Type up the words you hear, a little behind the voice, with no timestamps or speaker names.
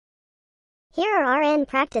Here are RN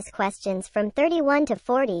practice questions from 31 to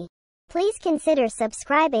 40. Please consider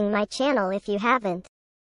subscribing my channel if you haven't.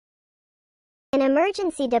 An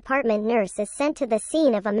emergency department nurse is sent to the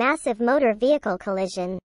scene of a massive motor vehicle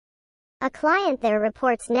collision. A client there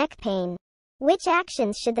reports neck pain. Which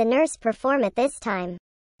actions should the nurse perform at this time?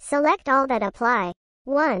 Select all that apply.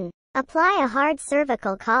 1. Apply a hard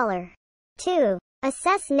cervical collar. 2.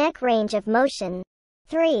 Assess neck range of motion.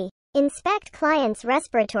 3. Inspect client's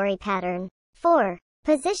respiratory pattern. 4.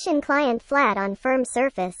 Position client flat on firm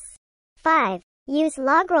surface. 5. Use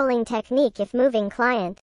log rolling technique if moving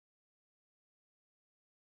client.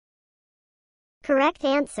 Correct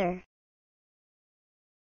answer.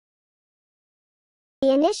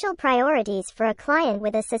 The initial priorities for a client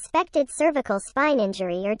with a suspected cervical spine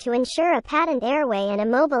injury are to ensure a patent airway and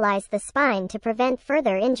immobilize the spine to prevent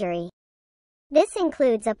further injury. This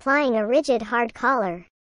includes applying a rigid hard collar,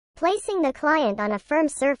 placing the client on a firm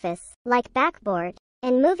surface, like backboard,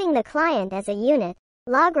 and moving the client as a unit,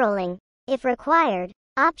 log rolling, if required.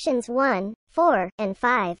 Options 1, 4, and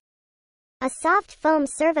 5. A soft foam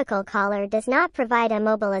cervical collar does not provide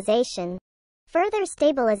immobilization. Further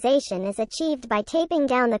stabilization is achieved by taping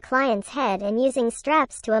down the client's head and using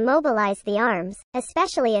straps to immobilize the arms,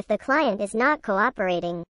 especially if the client is not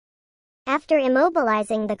cooperating. After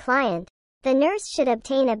immobilizing the client, the nurse should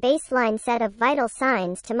obtain a baseline set of vital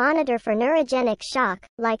signs to monitor for neurogenic shock,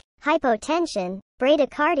 like hypotension,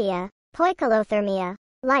 bradycardia, poikilothermia,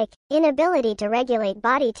 like inability to regulate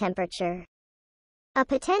body temperature. A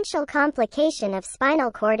potential complication of spinal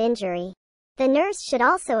cord injury. The nurse should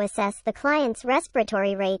also assess the client's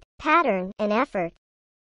respiratory rate, pattern, and effort.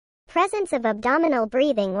 Presence of abdominal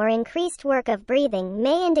breathing or increased work of breathing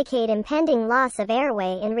may indicate impending loss of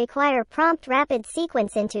airway and require prompt rapid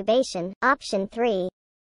sequence intubation. Option 3.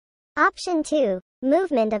 Option 2.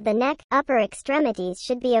 Movement of the neck, upper extremities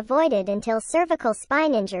should be avoided until cervical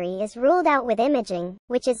spine injury is ruled out with imaging,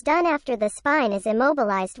 which is done after the spine is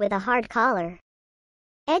immobilized with a hard collar.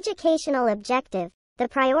 Educational objective. The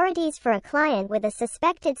priorities for a client with a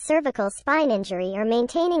suspected cervical spine injury are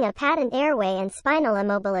maintaining a patent airway and spinal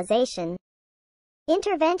immobilization.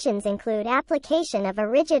 Interventions include application of a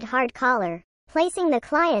rigid hard collar, placing the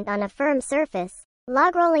client on a firm surface,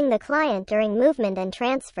 log rolling the client during movement and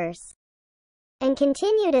transfers, and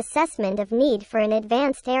continued assessment of need for an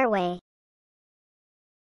advanced airway.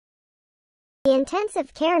 The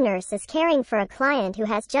intensive care nurse is caring for a client who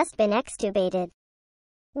has just been extubated.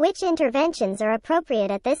 Which interventions are appropriate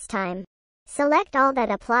at this time? Select all that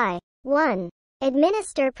apply. 1.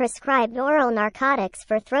 Administer prescribed oral narcotics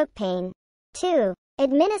for throat pain. 2.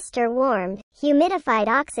 Administer warmed, humidified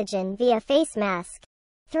oxygen via face mask.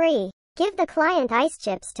 3. Give the client ice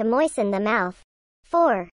chips to moisten the mouth.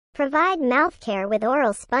 4. Provide mouth care with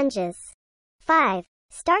oral sponges. 5.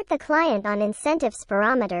 Start the client on incentive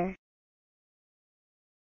spirometer.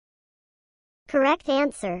 Correct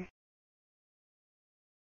answer.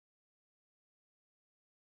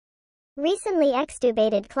 Recently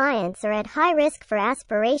extubated clients are at high risk for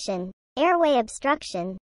aspiration, airway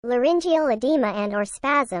obstruction, laryngeal edema and/or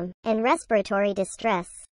spasm, and respiratory distress.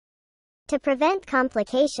 To prevent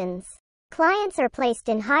complications, clients are placed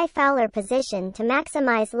in high Fowler position to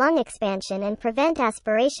maximize lung expansion and prevent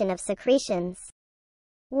aspiration of secretions.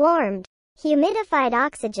 Warmed, humidified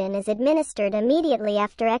oxygen is administered immediately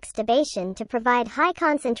after extubation to provide high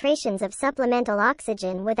concentrations of supplemental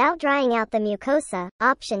oxygen without drying out the mucosa.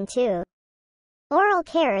 Option 2. Oral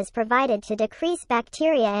care is provided to decrease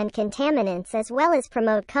bacteria and contaminants as well as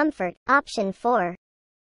promote comfort. Option 4.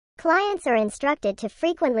 Clients are instructed to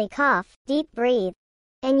frequently cough, deep breathe,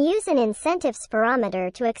 and use an incentive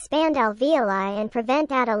spirometer to expand alveoli and prevent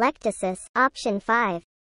atelectasis. Option 5.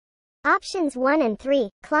 Options 1 and 3.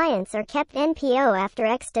 Clients are kept NPO after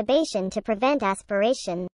extubation to prevent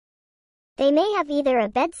aspiration. They may have either a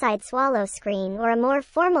bedside swallow screen or a more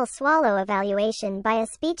formal swallow evaluation by a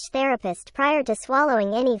speech therapist prior to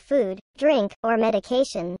swallowing any food, drink, or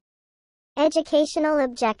medication. Educational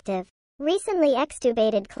objective. Recently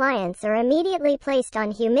extubated clients are immediately placed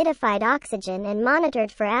on humidified oxygen and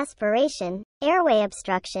monitored for aspiration, airway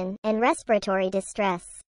obstruction, and respiratory distress.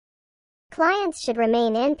 Clients should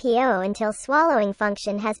remain NPO until swallowing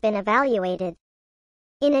function has been evaluated.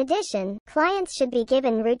 In addition, clients should be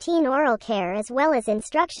given routine oral care as well as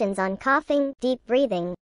instructions on coughing, deep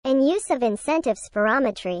breathing, and use of incentive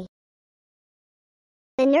spirometry.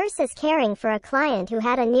 The nurse is caring for a client who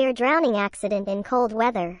had a near-drowning accident in cold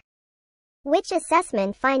weather. Which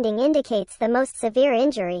assessment finding indicates the most severe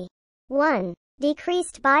injury? 1.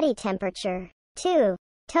 Decreased body temperature. 2.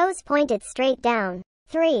 Toes pointed straight down.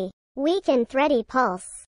 3. Weak and thready pulse.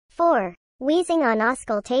 4. Wheezing on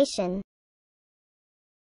auscultation.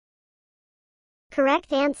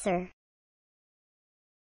 Correct answer.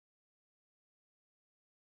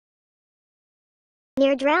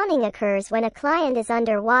 Near drowning occurs when a client is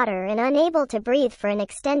underwater and unable to breathe for an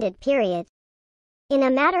extended period. In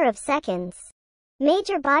a matter of seconds,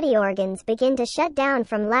 major body organs begin to shut down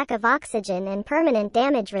from lack of oxygen and permanent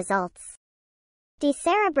damage results.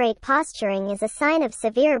 Decerebrate posturing is a sign of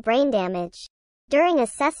severe brain damage. During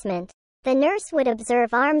assessment, the nurse would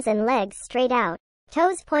observe arms and legs straight out,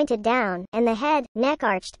 toes pointed down, and the head, neck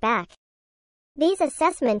arched back. These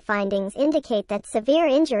assessment findings indicate that severe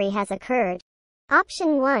injury has occurred.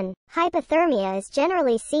 Option 1. Hypothermia is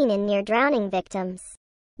generally seen in near-drowning victims.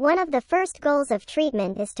 One of the first goals of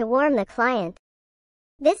treatment is to warm the client.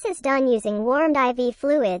 This is done using warmed IV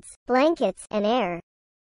fluids, blankets, and air.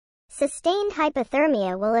 Sustained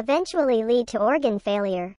hypothermia will eventually lead to organ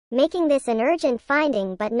failure, making this an urgent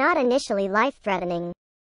finding but not initially life-threatening.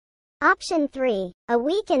 Option 3. A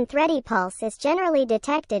weak and thready pulse is generally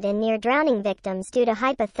detected in near-drowning victims due to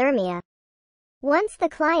hypothermia. Once the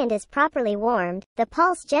client is properly warmed, the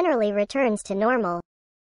pulse generally returns to normal.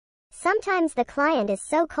 Sometimes the client is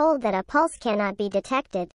so cold that a pulse cannot be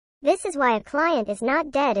detected. This is why a client is not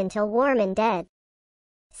dead until warm and dead.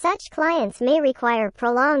 Such clients may require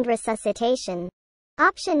prolonged resuscitation.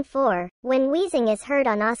 Option 4. When wheezing is heard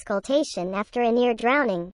on auscultation after a near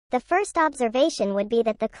drowning, the first observation would be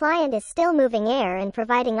that the client is still moving air and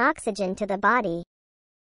providing oxygen to the body.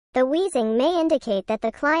 The wheezing may indicate that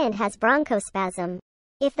the client has bronchospasm.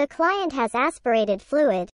 If the client has aspirated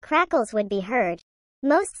fluid, crackles would be heard.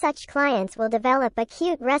 Most such clients will develop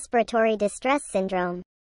acute respiratory distress syndrome.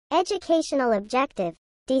 Educational objective: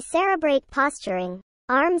 decerebrate posturing,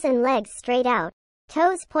 arms and legs straight out,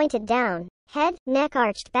 toes pointed down, head, neck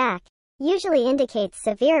arched back, usually indicates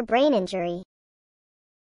severe brain injury.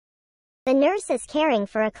 The nurse is caring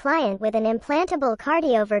for a client with an implantable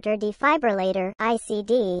cardioverter defibrillator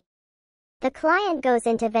 (ICD). The client goes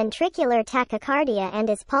into ventricular tachycardia and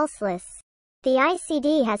is pulseless. The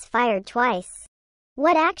ICD has fired twice.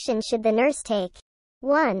 What action should the nurse take?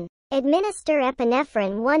 1. Administer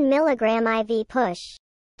epinephrine 1 mg IV push.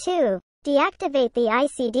 2. Deactivate the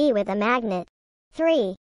ICD with a magnet.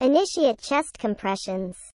 3. Initiate chest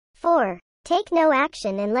compressions. 4. Take no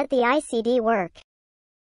action and let the ICD work.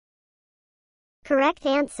 Correct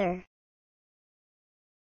answer.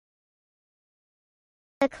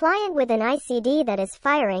 The client with an ICD that is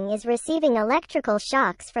firing is receiving electrical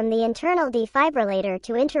shocks from the internal defibrillator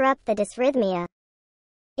to interrupt the dysrhythmia.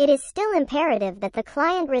 It is still imperative that the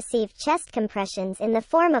client receive chest compressions in the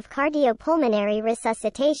form of cardiopulmonary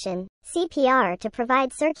resuscitation, CPR, to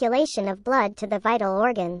provide circulation of blood to the vital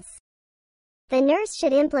organs. The nurse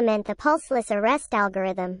should implement the pulseless arrest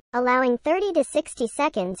algorithm, allowing 30 to 60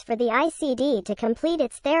 seconds for the ICD to complete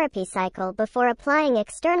its therapy cycle before applying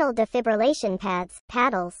external defibrillation pads,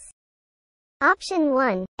 paddles. Option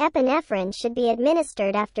 1. Epinephrine should be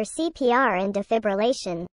administered after CPR and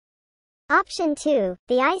defibrillation. Option 2.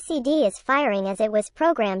 The ICD is firing as it was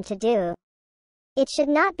programmed to do. It should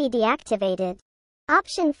not be deactivated.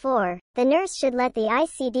 Option 4. The nurse should let the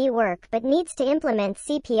ICD work but needs to implement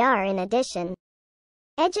CPR in addition.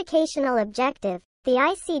 Educational objective: the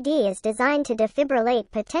ICD is designed to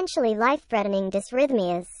defibrillate potentially life-threatening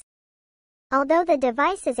dysrhythmias. Although the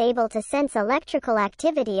device is able to sense electrical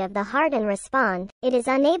activity of the heart and respond, it is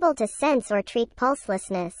unable to sense or treat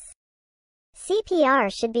pulselessness.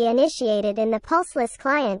 CPR should be initiated in the pulseless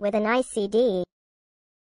client with an ICD.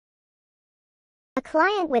 A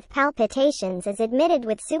client with palpitations is admitted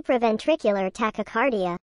with supraventricular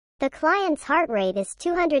tachycardia. The client's heart rate is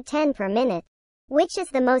 210 per minute. Which is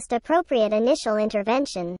the most appropriate initial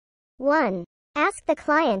intervention? 1. Ask the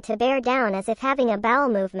client to bear down as if having a bowel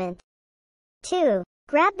movement. 2.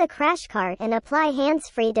 Grab the crash cart and apply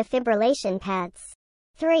hands-free defibrillation pads.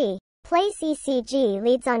 3. Place ECG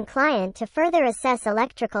leads on client to further assess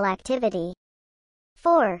electrical activity.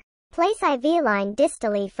 4. Place IV line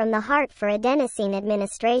distally from the heart for adenosine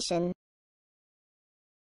administration.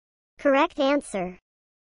 Correct answer.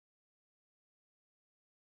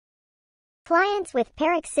 Clients with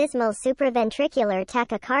paroxysmal supraventricular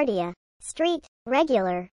tachycardia, street,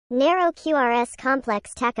 regular, narrow QRS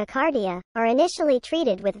complex tachycardia, are initially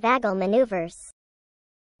treated with vagal maneuvers.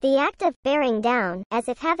 The act of bearing down, as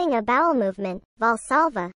if having a bowel movement,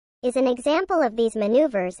 Valsalva, is an example of these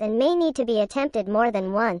maneuvers and may need to be attempted more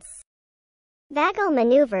than once. Vagal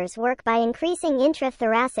maneuvers work by increasing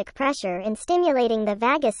intrathoracic pressure and stimulating the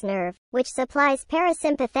vagus nerve, which supplies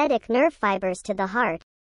parasympathetic nerve fibers to the heart,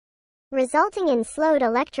 resulting in slowed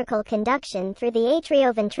electrical conduction through the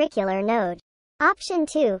atrioventricular node. Option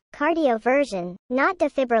 2, cardioversion, not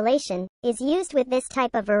defibrillation, is used with this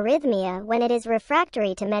type of arrhythmia when it is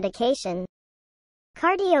refractory to medication.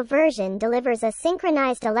 Cardioversion delivers a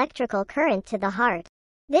synchronized electrical current to the heart.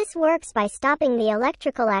 This works by stopping the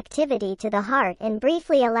electrical activity to the heart and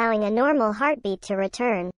briefly allowing a normal heartbeat to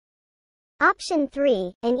return. Option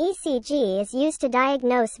 3, an ECG is used to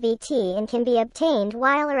diagnose VT and can be obtained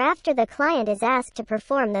while or after the client is asked to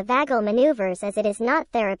perform the vagal maneuvers, as it is not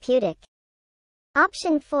therapeutic.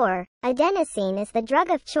 Option 4, adenosine is the drug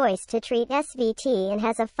of choice to treat SVT and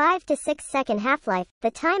has a 5 to 6 second half-life,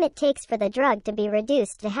 the time it takes for the drug to be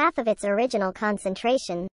reduced to half of its original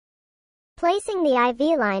concentration. Placing the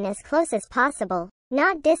IV line as close as possible,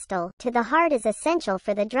 not distal, to the heart is essential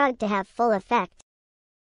for the drug to have full effect.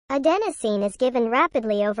 Adenosine is given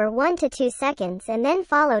rapidly over 1 to 2 seconds and then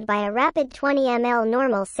followed by a rapid 20 ml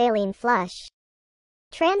normal saline flush.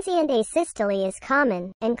 Transient asystole is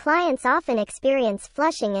common, and clients often experience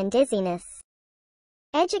flushing and dizziness.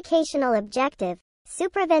 Educational objective: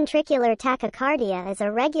 supraventricular tachycardia is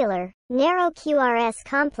a regular, narrow QRS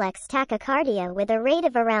complex tachycardia with a rate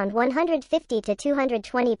of around 150 to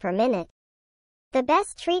 220 per minute. The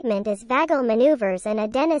best treatment is vagal maneuvers and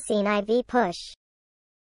adenosine IV push.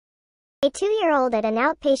 A 2-year-old at an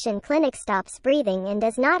outpatient clinic stops breathing and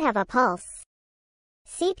does not have a pulse.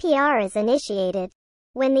 CPR is initiated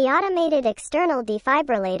when the automated external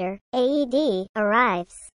defibrillator, AED,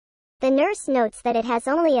 arrives. The nurse notes that it has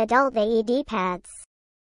only adult AED pads.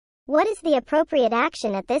 What is the appropriate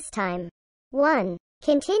action at this time? 1.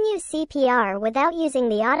 Continue CPR without using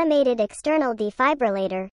the automated external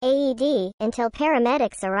defibrillator, AED, until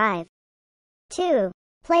paramedics arrive. 2.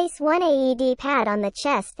 Place one AED pad on the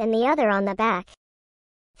chest and the other on the back.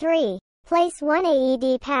 3. Place one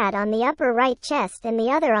AED pad on the upper right chest and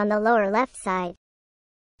the other on the lower left side.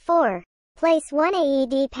 4. Place one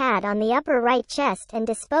AED pad on the upper right chest and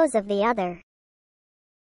dispose of the other.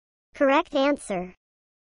 Correct answer.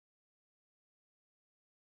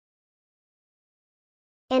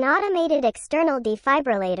 An automated external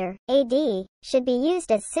defibrillator, AD, should be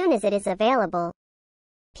used as soon as it is available.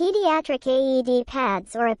 Pediatric AED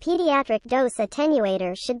pads or a pediatric dose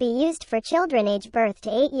attenuator should be used for children age birth to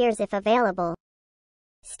 8 years if available.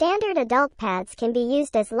 Standard adult pads can be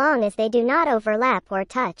used as long as they do not overlap or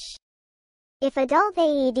touch. If adult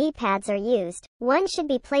AED pads are used, one should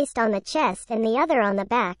be placed on the chest and the other on the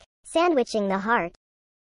back, sandwiching the heart.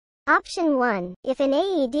 Option 1, if an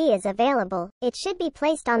AED is available, it should be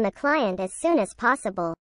placed on the client as soon as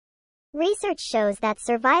possible. Research shows that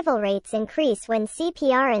survival rates increase when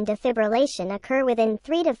CPR and defibrillation occur within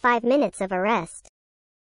 3 to 5 minutes of arrest.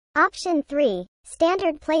 Option 3,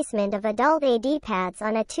 standard placement of adult AD pads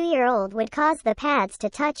on a 2-year-old would cause the pads to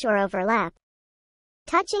touch or overlap.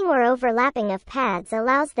 Touching or overlapping of pads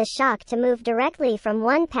allows the shock to move directly from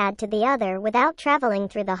one pad to the other without traveling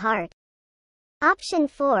through the heart. Option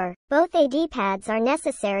 4, both AD pads are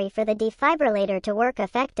necessary for the defibrillator to work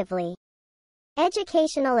effectively.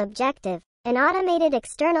 Educational objective: an automated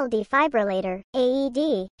external defibrillator,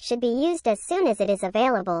 AED, should be used as soon as it is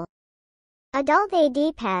available. Adult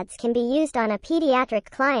AD pads can be used on a pediatric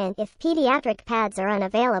client if pediatric pads are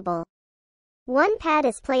unavailable. One pad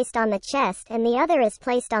is placed on the chest and the other is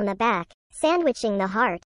placed on the back, sandwiching the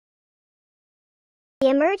heart. The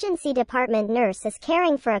emergency department nurse is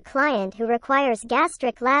caring for a client who requires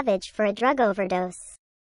gastric lavage for a drug overdose.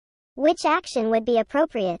 Which action would be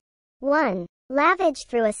appropriate? 1. Lavage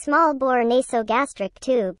through a small-bore nasogastric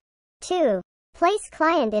tube. 2. Place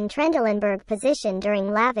client in Trendelenburg position during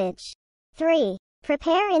lavage. 3.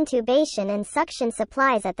 Prepare intubation and suction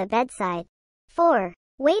supplies at the bedside. 4.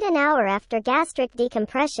 Wait an hour after gastric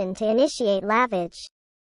decompression to initiate lavage.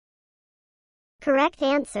 Correct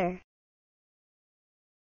answer.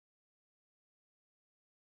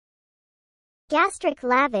 Gastric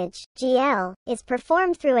lavage, GL, is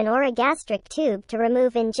performed through an orogastric tube to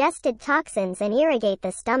remove ingested toxins and irrigate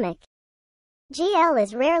the stomach. GL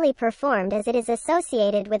is rarely performed as it is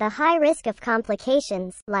associated with a high risk of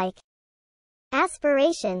complications, like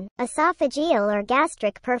aspiration, esophageal or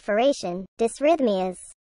gastric perforation, dysrhythmias.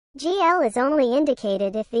 GL is only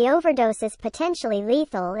indicated if the overdose is potentially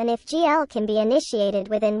lethal and if GL can be initiated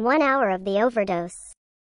within 1 hour of the overdose.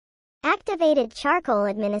 Activated charcoal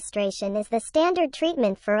administration is the standard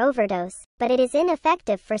treatment for overdose, but it is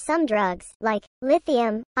ineffective for some drugs, like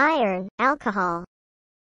lithium, iron, alcohol.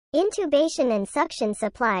 Intubation and suction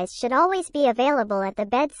supplies should always be available at the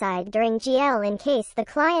bedside during GL in case the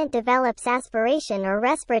client develops aspiration or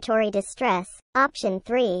respiratory distress. Option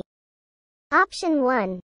 3. Option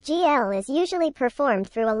 1. GL is usually performed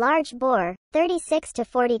through a large bore, 36 to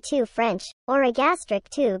 42 French, or a gastric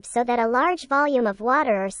tube so that a large volume of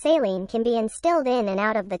water or saline can be instilled in and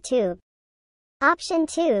out of the tube. Option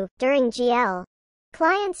 2, during GL.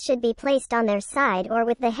 Clients should be placed on their side or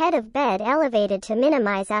with the head of bed elevated to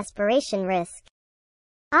minimize aspiration risk.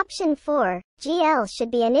 Option 4, GL should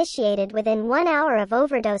be initiated within 1 hour of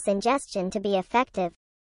overdose ingestion to be effective.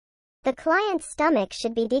 The client's stomach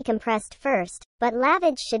should be decompressed first, but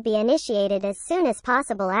lavage should be initiated as soon as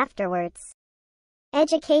possible afterwards.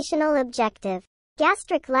 Educational objective.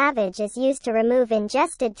 Gastric lavage is used to remove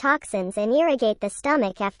ingested toxins and irrigate the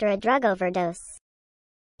stomach after a drug overdose.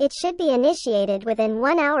 It should be initiated within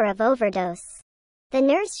 1 hour of overdose. The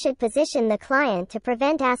nurse should position the client to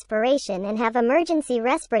prevent aspiration and have emergency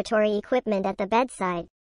respiratory equipment at the bedside.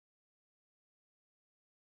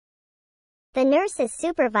 The nurse is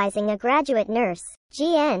supervising a graduate nurse,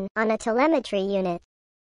 GN, on a telemetry unit.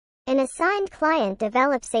 An assigned client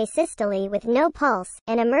develops asystole with no pulse,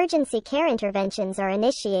 and emergency care interventions are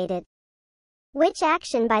initiated. Which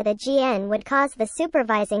action by the GN would cause the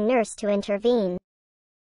supervising nurse to intervene?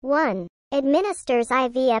 1. Administers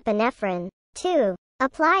IV epinephrine. 2.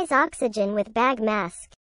 Applies oxygen with bag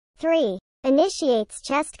mask. 3. Initiates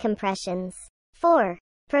chest compressions. 4.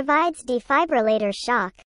 Provides defibrillator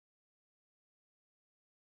shock.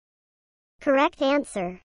 Correct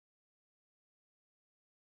answer.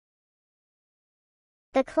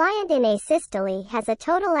 The client in asystole has a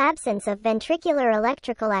total absence of ventricular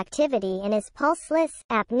electrical activity and is pulseless,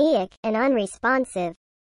 apneic, and unresponsive.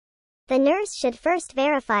 The nurse should first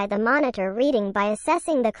verify the monitor reading by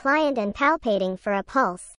assessing the client and palpating for a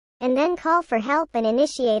pulse, and then call for help and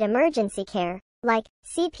initiate emergency care, like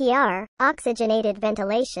CPR, oxygenated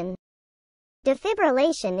ventilation.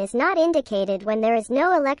 Defibrillation is not indicated when there is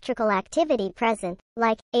no electrical activity present,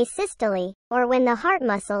 like asystole, or when the heart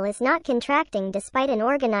muscle is not contracting despite an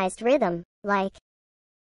organized rhythm, like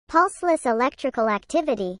pulseless electrical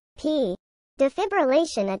activity, P.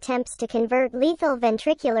 Defibrillation attempts to convert lethal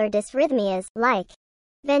ventricular dysrhythmias, like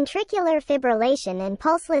ventricular fibrillation and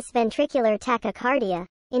pulseless ventricular tachycardia,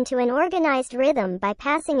 into an organized rhythm by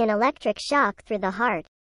passing an electric shock through the heart.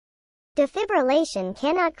 Defibrillation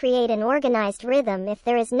cannot create an organized rhythm if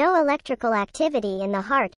there is no electrical activity in the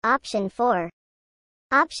heart. Option 4.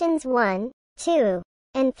 Options 1, 2,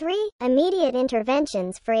 and 3, immediate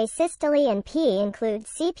interventions for asystole and P include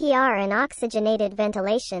CPR and oxygenated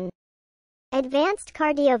ventilation. Advanced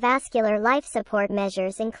cardiovascular life support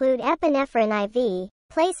measures include epinephrine IV,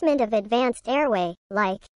 placement of advanced airway,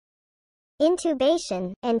 like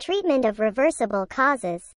intubation, and treatment of reversible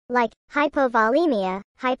causes, like hypovolemia,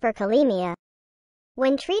 hyperkalemia.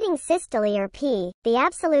 When treating systole or P, the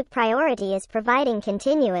absolute priority is providing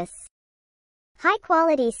continuous,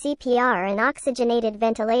 high-quality CPR and oxygenated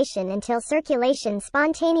ventilation until circulation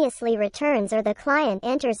spontaneously returns or the client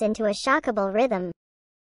enters into a shockable rhythm.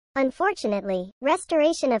 Unfortunately,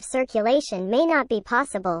 restoration of circulation may not be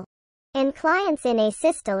possible, and clients in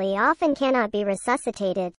asystole often cannot be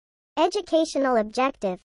resuscitated. Educational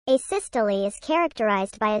objective. Asystole is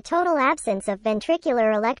characterized by a total absence of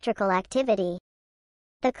ventricular electrical activity.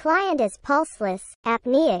 The client is pulseless,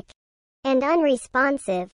 apneic, and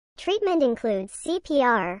unresponsive. Treatment includes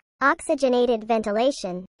CPR, oxygenated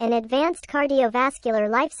ventilation, and advanced cardiovascular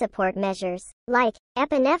life support measures, like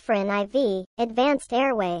epinephrine IV, advanced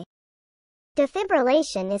airway.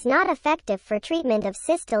 Defibrillation is not effective for treatment of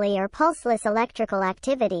systole or pulseless electrical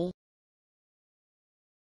activity.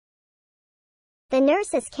 The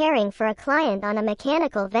nurse is caring for a client on a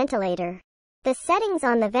mechanical ventilator. The settings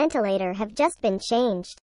on the ventilator have just been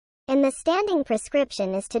changed, and the standing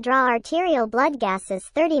prescription is to draw arterial blood gases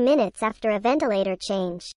 30 minutes after a ventilator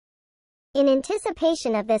change. In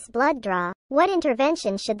anticipation of this blood draw, what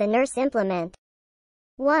intervention should the nurse implement?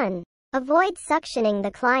 1. Avoid suctioning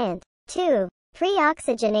the client. 2.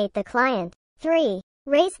 Pre-oxygenate the client. 3.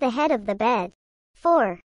 Raise the head of the bed.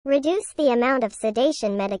 4. Reduce the amount of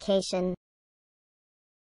sedation medication.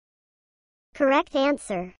 Correct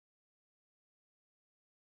answer.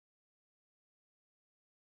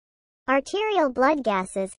 Arterial blood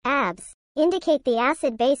gases, ABS, indicate the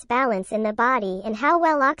acid-base balance in the body and how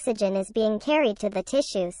well oxygen is being carried to the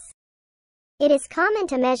tissues. It is common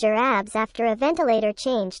to measure ABS after a ventilator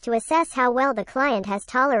change to assess how well the client has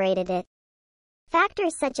tolerated it.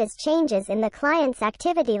 Factors such as changes in the client's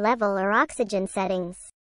activity level or oxygen settings,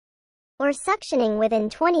 or suctioning within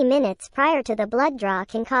 20 minutes prior to the blood draw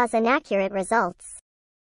can cause inaccurate results,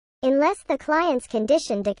 unless the client's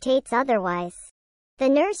condition dictates otherwise. The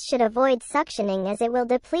nurse should avoid suctioning as it will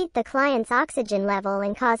deplete the client's oxygen level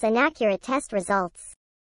and cause inaccurate test results.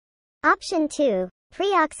 Option 2.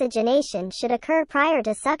 Pre-oxygenation should occur prior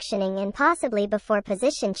to suctioning and possibly before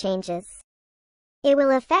position changes. It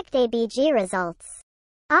will affect ABG results.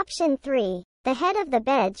 Option 3. The head of the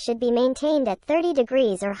bed should be maintained at 30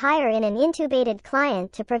 degrees or higher in an intubated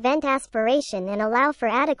client to prevent aspiration and allow for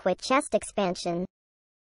adequate chest expansion.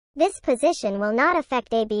 This position will not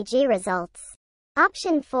affect ABG results.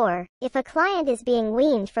 Option 4. If a client is being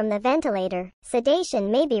weaned from the ventilator,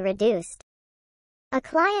 sedation may be reduced. A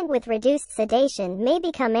client with reduced sedation may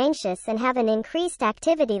become anxious and have an increased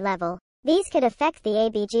activity level. These could affect the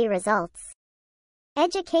ABG results.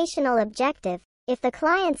 Educational objective. If the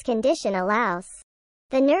client's condition allows,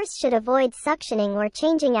 the nurse should avoid suctioning or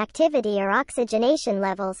changing activity or oxygenation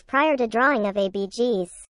levels prior to drawing of ABGs.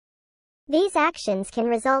 These actions can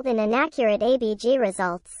result in inaccurate ABG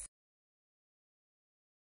results.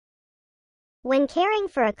 When caring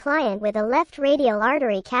for a client with a left radial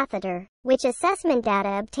artery catheter, which assessment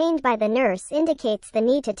data obtained by the nurse indicates the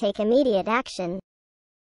need to take immediate action.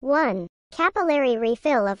 1. Capillary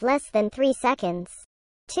refill of less than 3 seconds.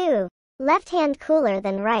 2. Left hand cooler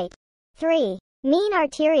than right. 3. Mean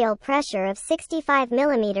arterial pressure of 65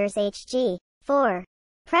 mm Hg. 4.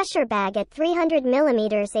 Pressure bag at 300 mm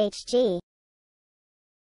Hg.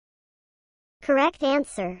 Correct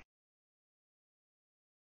answer.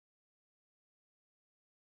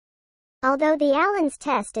 Although the Allen's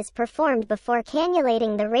test is performed before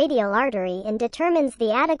cannulating the radial artery and determines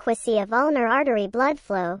the adequacy of ulnar artery blood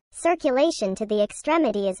flow, circulation to the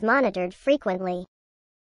extremity is monitored frequently.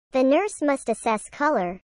 The nurse must assess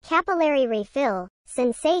color, capillary refill,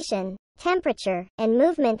 sensation, temperature, and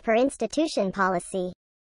movement per institution policy.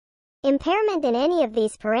 Impairment in any of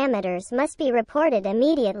these parameters must be reported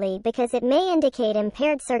immediately because it may indicate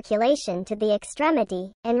impaired circulation to the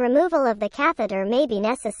extremity, and removal of the catheter may be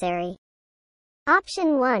necessary.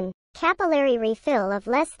 Option 1. Capillary refill of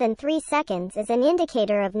less than 3 seconds is an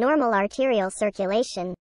indicator of normal arterial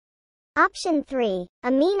circulation. Option 3.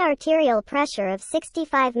 A mean arterial pressure of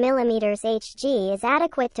 65 mm Hg is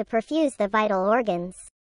adequate to perfuse the vital organs.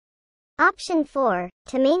 Option 4.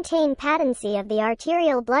 To maintain patency of the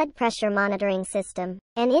arterial blood pressure monitoring system,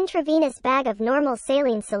 an intravenous bag of normal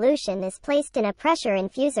saline solution is placed in a pressure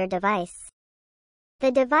infuser device.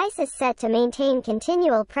 The device is set to maintain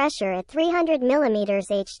continual pressure at 300 mm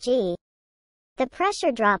Hg. The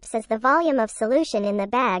pressure drops as the volume of solution in the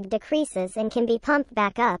bag decreases and can be pumped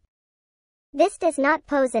back up. This does not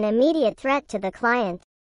pose an immediate threat to the client.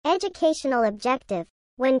 Educational objective.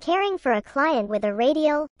 When caring for a client with a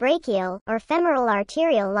radial, brachial, or femoral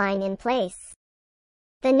arterial line in place,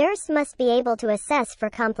 the nurse must be able to assess for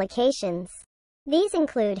complications. These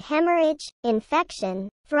include hemorrhage, infection,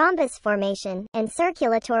 thrombus formation, and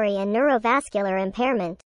circulatory and neurovascular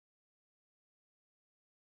impairment.